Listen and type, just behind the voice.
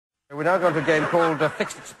We're now going to a game called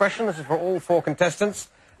Fixed Expression. This is for all four contestants.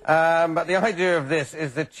 But the idea of this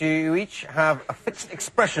is that you each have a fixed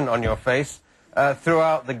expression on your face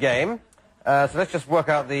throughout the game. So let's just work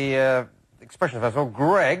out the expression first of all.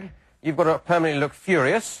 Greg, you've got to permanently look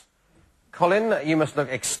furious. Colin, you must look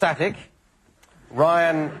ecstatic.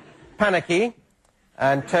 Ryan, panicky.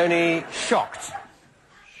 And Tony, shocked.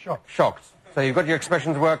 Shocked. So you've got your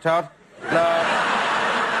expressions worked out. Now,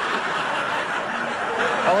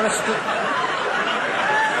 I want to...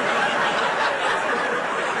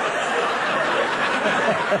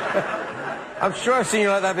 I'm sure I've seen you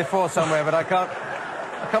like that before somewhere, but I can't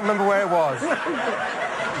remember where it was.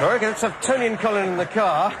 Okay, let's have Tony and Colin in the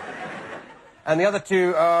car. And the other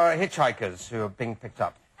two are hitchhikers who are being picked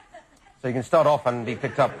up. So you can start off and be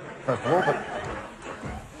picked up first of all, but...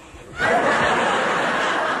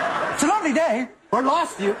 It's a lovely day. We're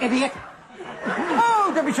lost, you idiot.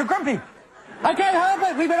 Oh, don't be so grumpy. I can't help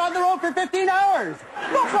it. We've been on the road for 15 hours.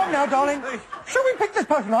 What's wrong now, darling? Should we pick this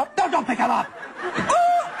person up? No, don't pick him up.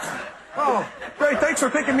 Oh, great. Thanks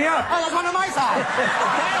for picking me up. Oh, that's one on my side. Hey,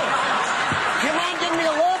 do you mind giving me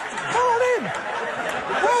a lift? Come on in.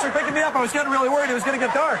 Thanks for picking me up. I was getting really worried it was going to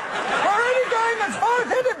get dark. All righty, gang. That's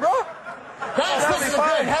hard. Hit it, bro. Thanks, that'll this is be a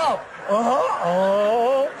fine. good help.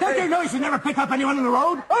 Don't you know you should never pick up anyone on the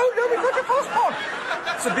road? Oh, no, we got your passport.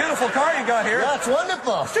 It's a beautiful car you got here. That's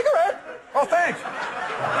wonderful. Cigarette. Oh, thanks.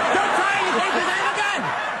 Don't try anything with that again.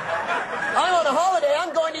 I'm on a holiday.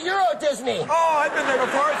 I'm going to Euro Disney. Oh, I've been there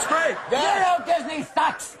before. It's great. Yeah. Euro Disney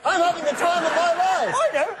sucks. I'm having the time of my life. I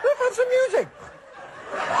know. Let's have some music.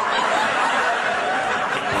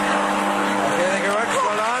 Okay, thank you very much.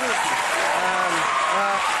 Well done.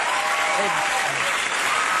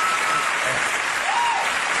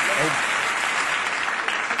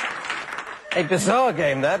 A bizarre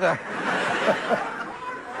game, that.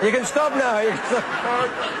 You can stop now.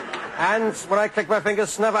 And when I click my fingers,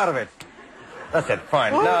 snap out of it. That's it.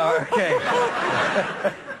 Fine. No, okay.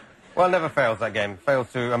 Well, never fails, that game.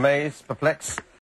 Fails to amaze, perplex,